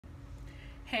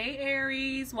Hey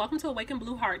Aries, welcome to Awaken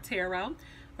Blue Heart Tarot.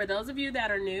 For those of you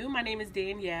that are new, my name is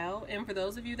Danielle, and for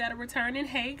those of you that are returning,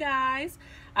 hey guys.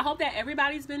 I hope that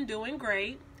everybody's been doing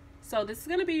great. So this is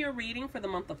going to be your reading for the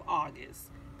month of August.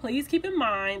 Please keep in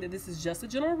mind that this is just a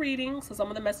general reading, so some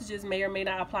of the messages may or may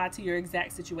not apply to your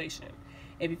exact situation.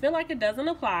 If you feel like it doesn't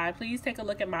apply, please take a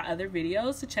look at my other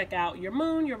videos to check out your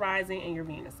moon, your rising, and your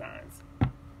Venus signs.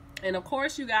 And of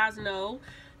course, you guys know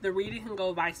the reading can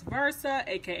go vice versa,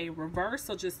 aka reverse,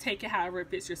 so just take it however it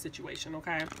fits your situation,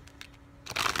 okay?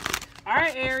 All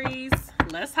right, Aries,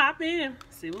 let's hop in,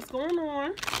 see what's going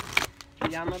on.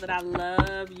 Y'all know that I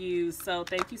love you, so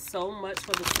thank you so much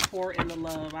for the support and the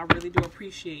love. I really do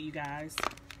appreciate you guys.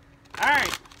 All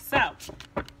right, so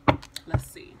let's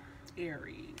see.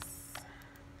 Aries.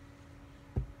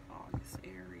 August,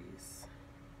 Aries.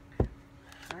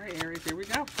 All right, Aries, here we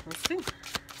go. Let's see.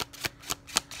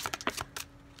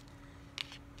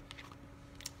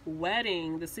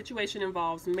 Wedding. The situation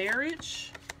involves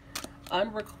marriage,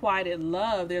 unrequited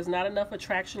love. There's not enough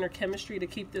attraction or chemistry to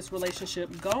keep this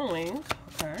relationship going.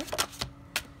 Okay.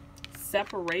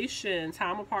 Separation.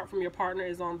 Time apart from your partner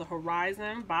is on the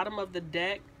horizon. Bottom of the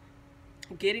deck.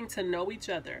 Getting to know each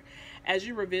other. As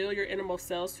you reveal your innermost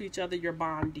selves to each other, your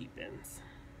bond deepens.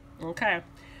 Okay.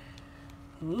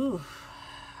 Ooh.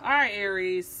 All right,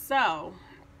 Aries. So,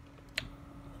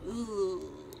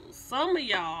 some of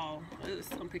y'all,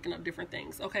 I'm picking up different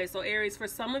things. Okay, so Aries, for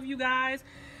some of you guys,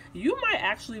 you might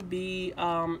actually be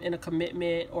in a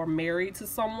commitment or married to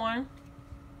someone,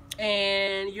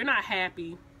 and you're not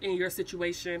happy in your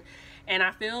situation. And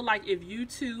I feel like if you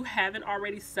two haven't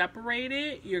already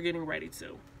separated, you're getting ready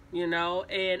to, you know.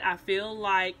 And I feel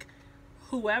like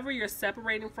whoever you're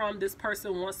separating from, this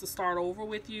person wants to start over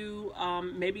with you.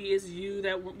 Maybe it's you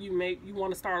that you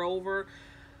want to start over.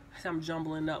 I'm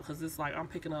jumbling up because it's like I'm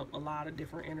picking up a lot of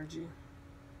different energy.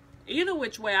 Either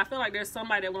which way, I feel like there's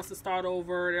somebody that wants to start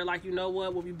over. They're like, you know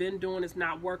what we've been doing is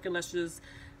not working. Let's just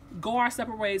go our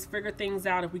separate ways, figure things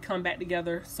out. If we come back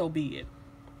together, so be it.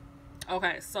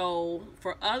 Okay, so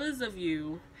for others of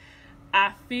you,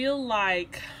 I feel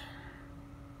like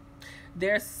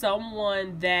there's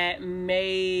someone that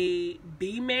may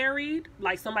be married,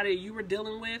 like somebody that you were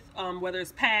dealing with, whether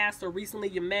it's past or recently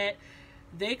you met.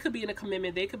 They could be in a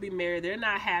commitment. They could be married. They're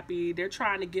not happy. They're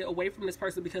trying to get away from this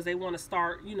person because they want to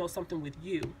start, you know, something with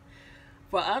you.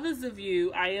 For others of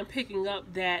you, I am picking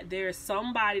up that there's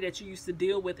somebody that you used to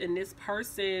deal with, and this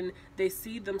person, they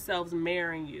see themselves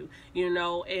marrying you, you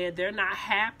know, and they're not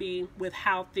happy with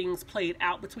how things played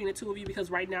out between the two of you,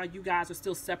 because right now you guys are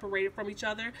still separated from each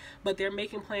other, but they're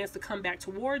making plans to come back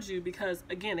towards you because,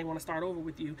 again, they want to start over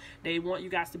with you. They want you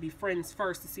guys to be friends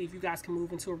first to see if you guys can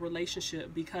move into a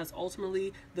relationship, because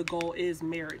ultimately the goal is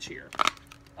marriage here.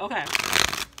 Okay.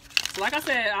 So like I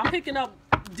said, I'm picking up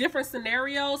different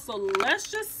scenarios, so let's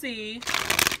just see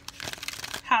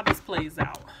how this plays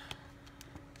out.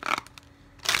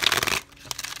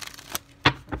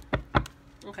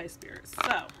 Okay, spirits.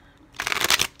 So,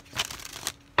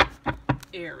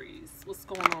 Aries. What's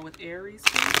going on with Aries,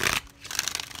 please?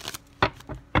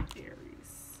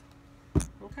 Aries.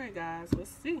 Okay, guys,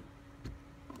 let's see.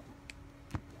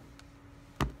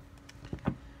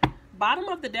 Bottom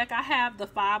of the deck, I have the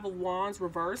Five of Wands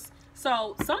reversed.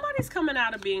 So somebody's coming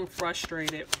out of being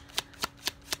frustrated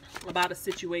about a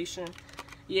situation.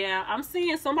 Yeah, I'm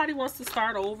seeing somebody wants to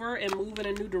start over and move in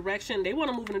a new direction. They want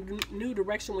to move in a new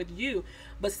direction with you.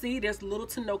 But see, there's little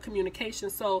to no communication.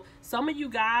 So some of you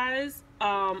guys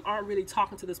aren't really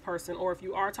talking to this person. Or if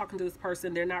you are talking to this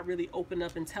person, they're not really open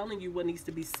up and telling you what needs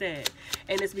to be said.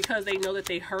 And it's because they know that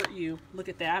they hurt you. Look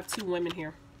at that. I have two women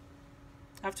here.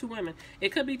 I have two women. It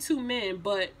could be two men,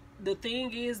 but the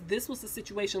thing is, this was the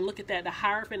situation. Look at that. The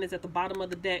Hierophant is at the bottom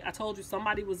of the deck. I told you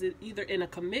somebody was either in a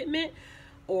commitment,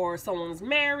 or someone's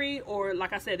married, or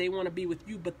like I said, they want to be with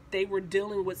you, but they were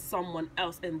dealing with someone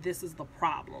else, and this is the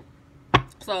problem.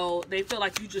 So they feel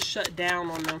like you just shut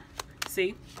down on them.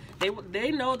 See?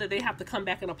 They know that they have to come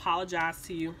back and apologize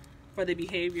to you for their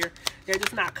behavior. They're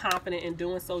just not confident in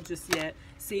doing so just yet.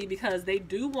 See? Because they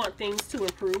do want things to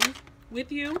improve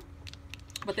with you,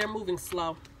 but they're moving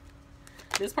slow.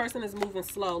 This person is moving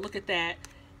slow. Look at that.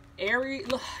 Aries,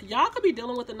 y'all could be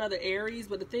dealing with another Aries,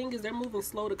 but the thing is, they're moving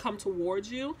slow to come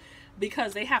towards you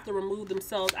because they have to remove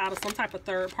themselves out of some type of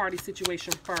third-party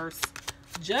situation first.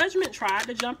 Judgment tried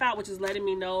to jump out, which is letting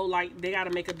me know, like, they got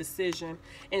to make a decision.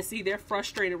 And see, they're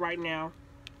frustrated right now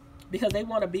because they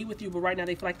want to be with you, but right now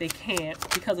they feel like they can't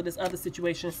because of this other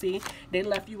situation. See, they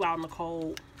left you out in the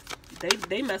cold.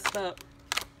 They messed up.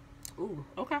 Ooh,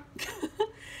 okay.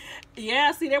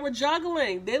 Yeah, see, they were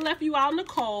juggling. They left you out in the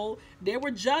cold. They were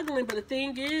juggling, but the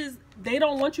thing is, they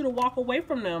don't want you to walk away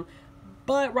from them.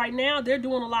 But right now, they're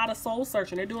doing a lot of soul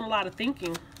searching. They're doing a lot of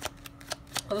thinking.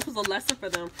 So this was a lesson for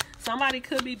them. Somebody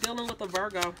could be dealing with a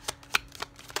Virgo.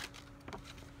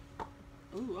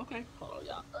 Ooh, okay. Hold on,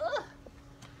 y'all.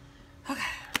 Okay.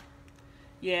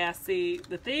 Yeah, see,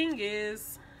 the thing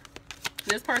is,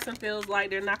 this person feels like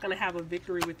they're not going to have a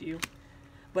victory with you.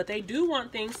 But they do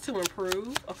want things to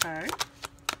improve. Okay.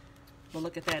 But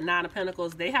look at that. 9 of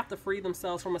Pentacles. They have to free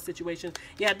themselves from a situation.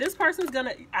 Yeah, this person's going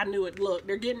to... I knew it. Look,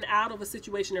 they're getting out of a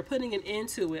situation. They're putting an end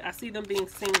to it. I see them being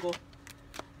single.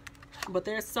 But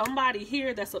there's somebody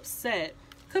here that's upset.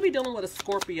 Could be dealing with a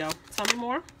Scorpio. Tell me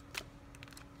more.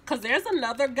 Because there's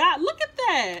another guy. Look at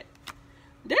that.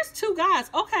 There's 2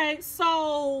 guys. Okay,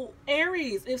 so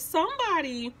Aries, if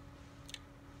somebody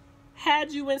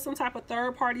had you in some type of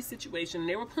third-party situation,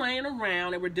 they were playing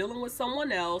around, they were dealing with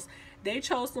someone else, they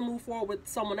chose to move forward with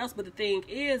someone else, but the thing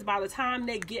is, by the time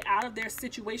they get out of their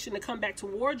situation to come back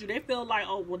towards you, they feel like,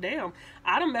 oh, well, damn,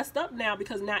 I done messed up now,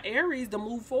 because now Aries to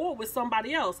move forward with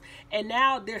somebody else, and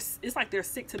now it's like they're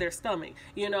sick to their stomach,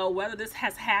 you know, whether this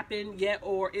has happened yet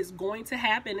or is going to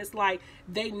happen. It's like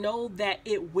they know that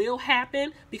it will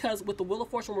happen, because with the Wheel of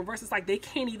Fortune reverse, it's like they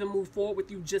can't even move forward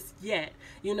with you just yet,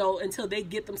 you know, until they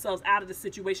get themselves out of the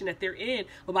situation that they're in.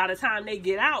 But by the time they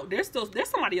get out, there's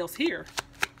somebody else here.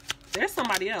 There's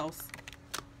somebody else.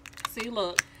 See,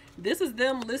 look, this is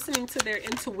them listening to their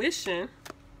intuition,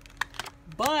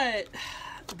 but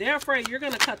they're afraid you're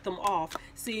going to cut them off.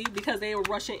 See, because they were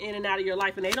rushing in and out of your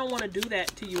life, and they don't want to do that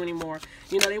to you anymore.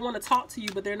 You know, they want to talk to you,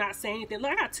 but they're not saying anything.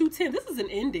 Look, I got 210. This is an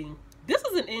ending. This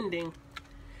is an ending.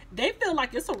 They feel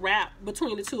like it's a wrap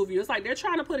between the 2 of you. It's like they're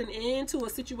trying to put an end to a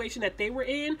situation that they were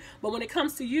in, but when it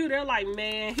comes to you, they're like,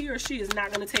 man, he or she is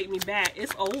not going to take me back.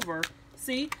 It's over.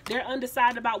 See, they're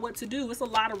undecided about what to do. It's a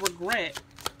lot of regret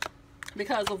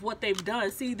because of what they've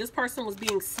done. See, this person was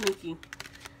being sneaky.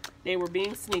 They were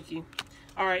being sneaky.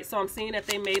 All right, so I'm seeing that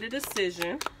they made a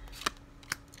decision.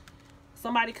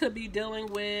 Somebody could be dealing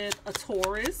with a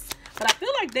Taurus, but I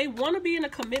feel like they want to be in a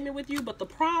commitment with you, but the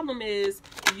problem is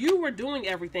you were doing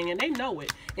everything, and they know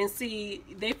it. And see,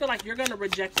 they feel like you're going to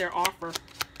reject their offer.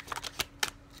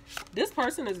 This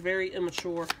person is very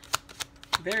immature.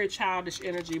 Very childish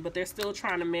energy, but they're still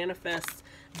trying to manifest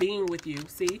being with you.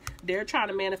 See, they're trying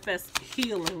to manifest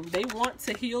healing. They want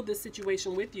to heal this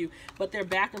situation with you, but they're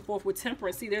back and forth with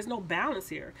Temperance. See, there's no balance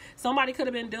here. Somebody could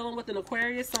have been dealing with an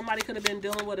Aquarius. Somebody could have been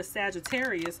dealing with a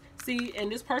Sagittarius. See,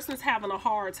 and this person's having a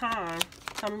hard time.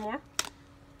 Tell me more.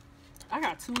 I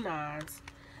got 2 9s.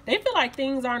 They feel like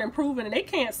things aren't improving and they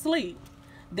can't sleep.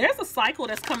 There's a cycle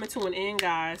that's coming to an end,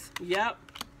 guys. Yep.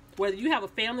 Whether you have a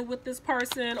family with this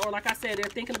person, or like I said, they're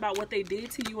thinking about what they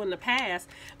did to you in the past.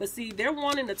 But see, they're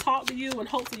wanting to talk to you, and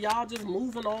hopefully y'all just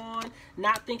moving on,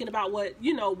 not thinking about what,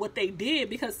 you know, what they did.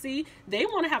 Because see, they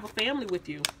want to have a family with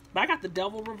you. But I got the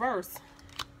Devil reverse.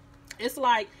 It's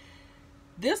like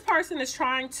this person is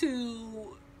trying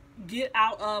to get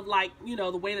out of, like, you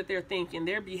know, the way that they're thinking,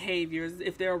 their behaviors.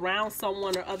 If they're around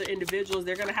someone or other individuals,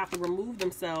 they're going to have to remove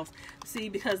themselves. See,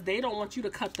 because they don't want you to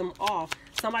cut them off.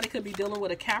 Somebody could be dealing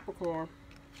with a Capricorn.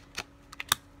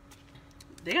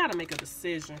 They got to make a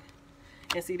decision.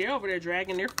 And see, they're over there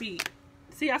dragging their feet.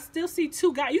 See, I still see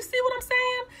 2 guys. You see what I'm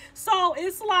saying? So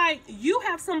it's like you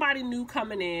have somebody new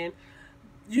coming in.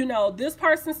 You know, this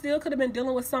person still could have been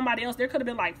dealing with somebody else. There could have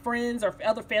been like friends or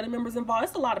other family members involved.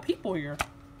 It's a lot of people here.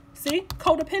 See,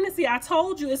 codependency, I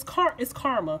told you, it's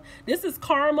karma. This is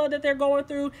karma that they're going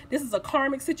through. This is a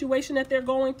karmic situation that they're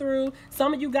going through.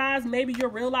 Some of you guys, maybe you're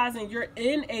realizing you're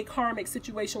in a karmic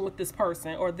situation with this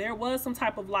person, or there was some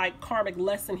type of like karmic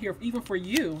lesson here, even for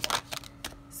you.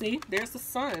 See, there's the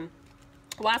Sun.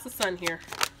 Why is the Sun here?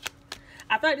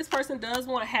 I feel like this person does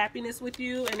want happiness with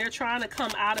you, and they're trying to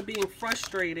come out of being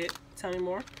frustrated. Tell me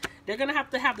more. They're going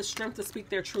to have the strength to speak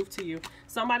their truth to you.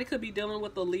 Somebody could be dealing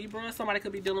with a Libra. Somebody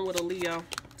could be dealing with a Leo.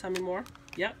 Tell me more.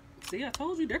 Yep. See, I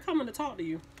told you. They're coming to talk to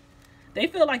you. They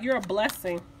feel like you're a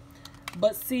blessing.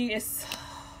 But see, it's...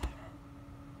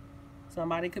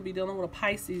 Somebody could be dealing with a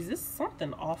Pisces. There's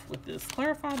something off with this.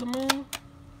 Clarify the Moon.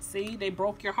 See, they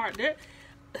broke your heart. They're...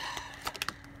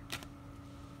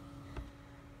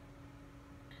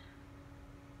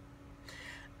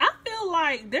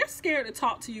 like they're scared to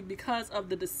talk to you because of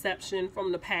the deception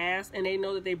from the past, and they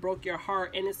know that they broke your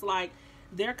heart, and it's like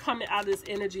they're coming out of this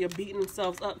energy of beating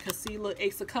themselves up because see, look,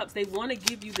 Ace of Cups, they want to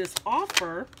give you this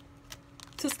offer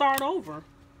to start over.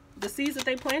 The seeds that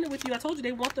they planted with you, I told you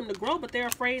they want them to grow, but they're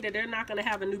afraid that they're not going to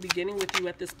have a new beginning with you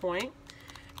at this point.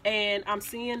 And I'm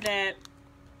seeing that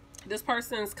this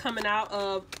person's coming out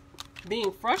of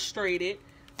being frustrated.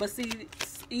 But see,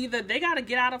 either they got to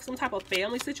get out of some type of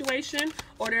family situation,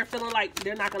 or they're feeling like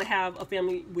they're not going to have a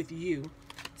family with you.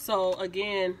 So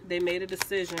again, they made a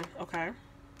decision. Okay.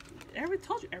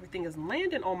 Told you everything is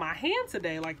landing on my hand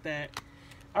today like that.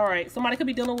 All right. Somebody could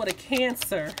be dealing with a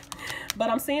Cancer, but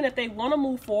I'm seeing that they want to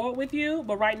move forward with you,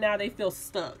 but right now they feel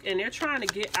stuck and they're trying to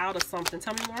get out of something.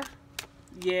 Tell me more.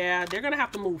 Yeah, they're going to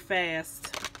have to move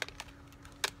fast.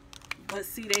 But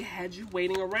see, they had you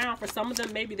waiting around. For some of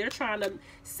them, maybe they're trying to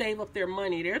save up their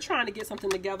money. They're trying to get something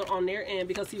together on their end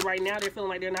because, see, right now they're feeling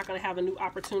like they're not going to have a new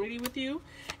opportunity with you.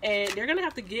 And they're going to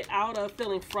have to get out of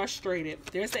feeling frustrated.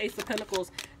 There's the Ace of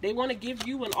Pentacles. They want to give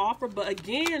you an offer, but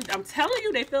again, I'm telling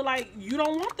you, they feel like you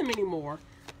don't want them anymore.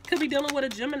 Could be dealing with a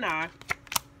Gemini.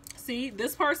 See,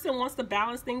 this person wants to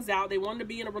balance things out. They want to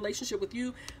be in a relationship with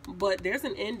you, but there's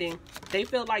an ending. They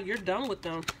feel like you're done with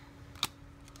them.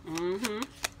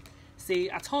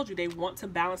 See, I told you they want to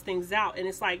balance things out. And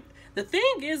it's like, the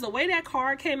thing is, the way that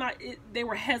card came out, they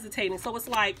were hesitating. So it's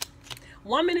like,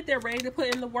 one minute they're ready to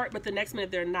put in the work, but the next minute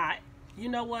they're not. You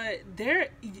know what?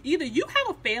 Either you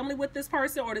have a family with this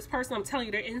person, or this person, I'm telling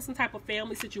you, they're in some type of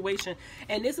family situation.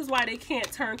 And this is why they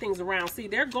can't turn things around. See,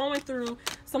 they're going through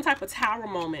some type of tower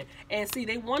moment. And see,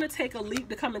 they want to take a leap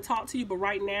to come and talk to you. But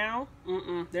right now,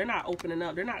 they're not opening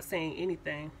up. They're not saying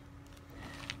anything.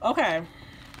 Okay.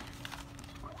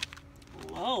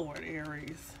 Lord,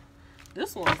 Aries.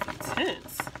 This one's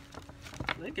intense.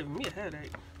 They're giving me a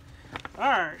headache.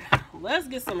 Alright, let's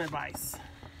get some advice.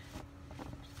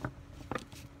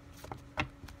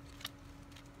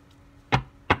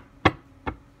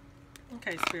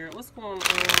 Okay, Spirit, what's going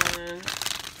on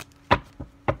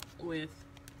with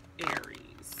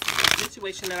Aries? The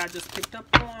situation that I just picked up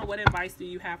on, what advice do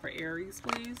you have for Aries,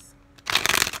 please?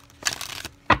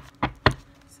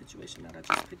 Situation that I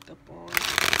just picked up on.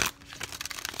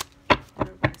 What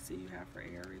advice do you have for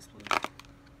Aries, please?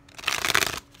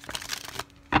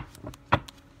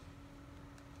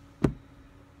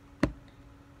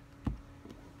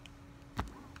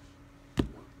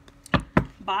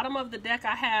 Bottom of the deck,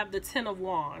 I have the Ten of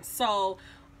Wands. So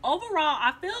overall,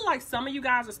 I feel like some of you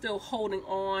guys are still holding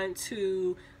on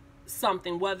to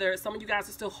something. Whether some of you guys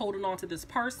are still holding on to this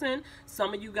person,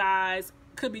 some of you guys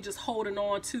could be just holding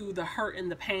on to the hurt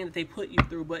and the pain that they put you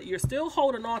through, but you're still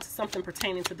holding on to something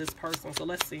pertaining to this person. So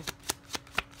let's see.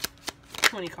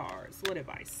 20 cards. What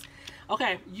advice?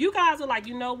 Okay, you guys are like,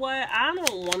 you know what? I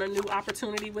don't want a new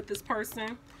opportunity with this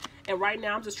person. And right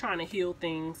now I'm just trying to heal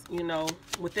things, you know,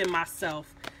 within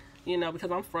myself, you know,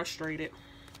 because I'm frustrated.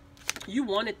 You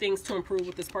wanted things to improve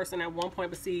with this person at one point,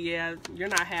 but see, yeah, you're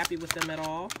not happy with them at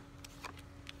all.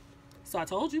 So I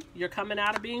told you, you're coming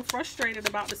out of being frustrated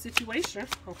about the situation,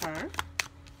 okay?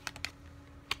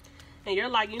 And you're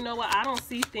like, you know what? I don't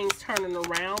see things turning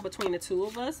around between the two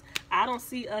of us. I don't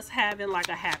see us having like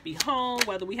a happy home,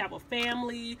 whether we have a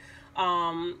family,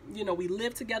 you know, we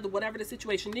live together, whatever the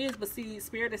situation is. But see,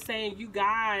 Spirit is saying you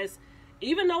guys,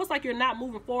 even though it's like you're not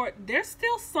moving forward, there's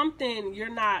still something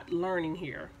you're not learning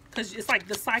here. Because it's like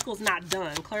the cycle's not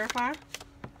done. Clarify?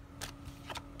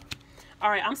 All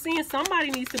right, I'm seeing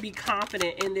somebody needs to be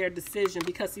confident in their decision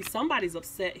because, see, somebody's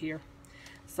upset here.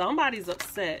 Somebody's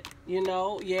upset, you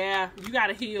know. Yeah, you got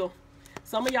to heal.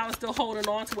 Some of y'all are still holding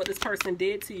on to what this person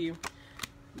did to you.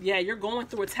 Yeah, you're going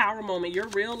through a tower moment. You're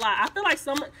realizing. I feel like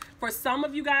for some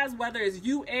of you guys, whether it's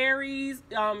you, Aries,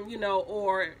 you know,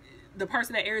 or the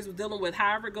person that Aries was dealing with,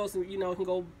 however it goes, you know, it can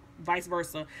go vice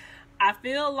versa. I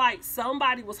feel like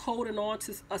somebody was holding on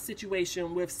to a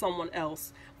situation with someone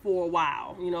else for a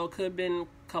while. You know, it could have been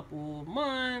a couple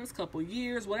months, couple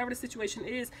years, whatever the situation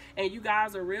is. And you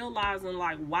guys are realizing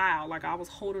like, wow, like I was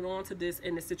holding on to this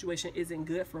and the situation isn't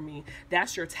good for me.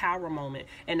 That's your tower moment.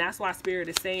 And that's why Spirit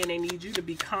is saying they need you to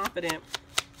be confident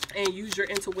and use your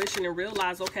intuition and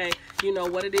realize, okay, you know,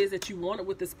 what it is that you wanted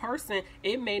with this person,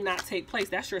 it may not take place.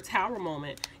 That's your tower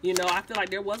moment. You know, I feel like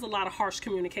there was a lot of harsh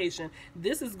communication.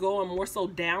 This is going more so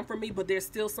down for me, but there's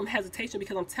still some hesitation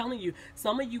because I'm telling you,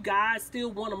 some of you guys still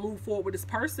want to move forward with this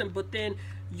person, but then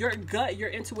your gut, your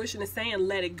intuition is saying,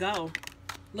 let it go.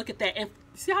 Look at that. And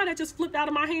see how that just flipped out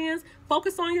of my hands?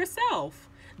 Focus on yourself.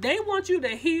 They want you to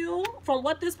heal from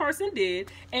what this person did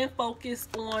and focus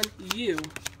on you.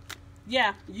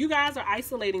 Yeah, you guys are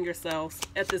isolating yourselves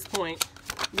at this point.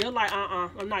 You're like,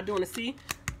 I'm not doing it. See?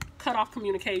 Cut off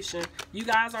communication. You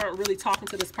guys aren't really talking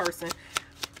to this person.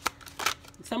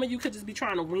 Some of you could just be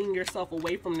trying to wean yourself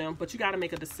away from them, but you got to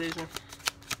make a decision.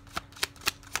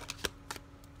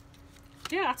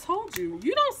 Yeah, I told you.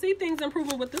 You don't see things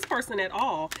improving with this person at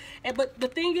all. But the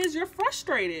thing is, you're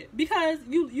frustrated because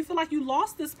you feel like you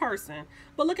lost this person.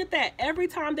 But look at that. Every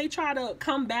time they try to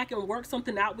come back and work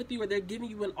something out with you, or they're giving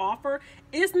you an offer,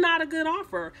 it's not a good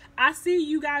offer. I see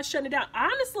you guys shutting it down.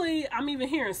 Honestly, I'm even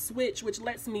hearing switch, which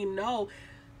lets me know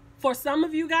for some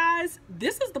of you guys,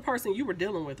 this is the person you were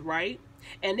dealing with, right?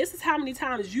 And this is how many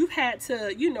times you've had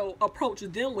to, you know, approach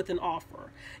them with an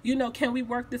offer. You know, can we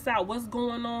work this out? What's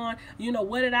going on? You know,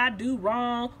 what did I do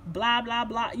wrong? Blah, blah,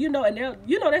 blah. You know, and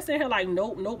they're sitting here like,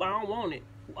 nope, I don't want it.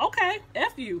 Okay,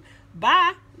 F you.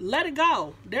 Bye. Let it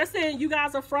go. They're saying you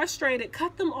guys are frustrated.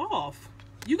 Cut them off.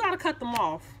 You got to cut them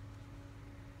off.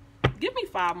 Give me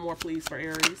 5 more, please, for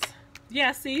Aries.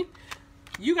 Yeah, see?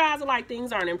 You guys are like,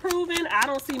 things aren't improving. I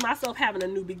don't see myself having a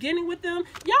new beginning with them.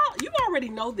 Y'all, you already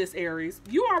know this, Aries.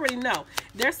 You already know.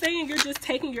 They're saying you're just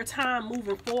taking your time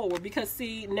moving forward because,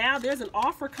 see, now there's an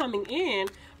offer coming in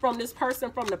from this person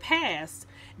from the past.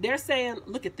 They're saying,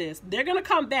 look at this. They're going to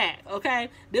come back, okay?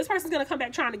 This person's going to come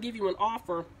back trying to give you an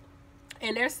offer.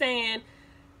 And they're saying,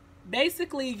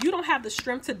 basically, you don't have the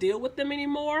strength to deal with them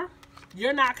anymore.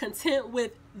 You're not content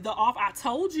with the offer. I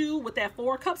told you with that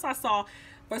 4 of Cups I saw,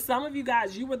 for some of you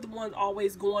guys, you were the ones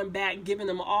always going back, giving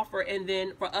them an offer. And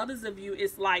then for others of you,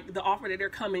 it's like the offer that they're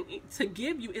coming to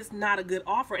give you is not a good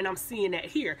offer. And I'm seeing that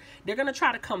here. They're going to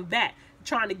try to come back,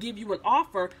 trying to give you an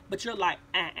offer, but you're like,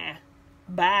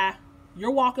 bye.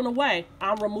 You're walking away.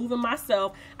 I'm removing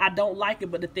myself. I don't like it.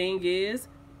 But the thing is,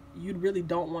 you really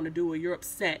don't want to do it. You're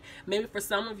upset. Maybe for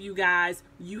some of you guys,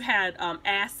 you had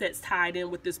assets tied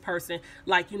in with this person.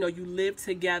 Like, you know, you lived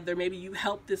together. Maybe you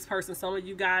helped this person. Some of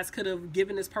you guys could have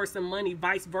given this person money,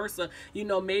 vice versa. You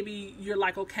know, maybe you're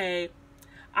like, okay,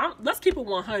 let's keep it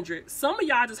 100. Some of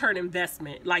y'all just heard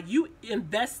investment. Like, you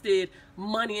invested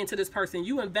money into this person.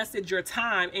 You invested your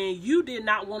time, and you did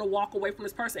not want to walk away from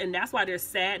this person. And that's why there's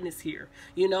sadness here.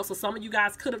 You know, so some of you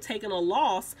guys could have taken a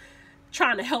loss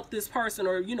trying to help this person,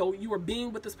 or, you know, you were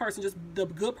being with this person, just the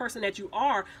good person that you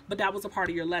are, but that was a part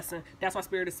of your lesson. That's why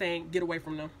Spirit is saying, get away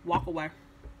from them. Walk away.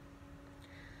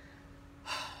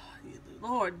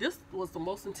 Lord, this was the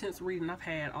most intense reading I've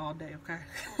had all day, okay?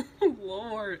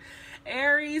 Lord.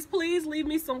 Aries, please leave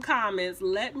me some comments.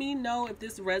 Let me know if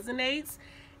this resonates.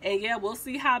 And yeah, we'll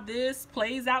see how this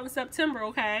plays out in September,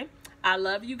 okay? I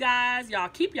love you guys. Y'all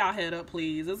keep y'all head up,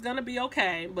 please. It's going to be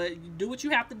okay. But do what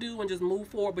you have to do and just move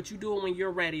forward. But you do it when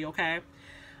you're ready, okay?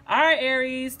 All right,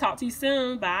 Aries. Talk to you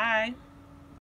soon. Bye.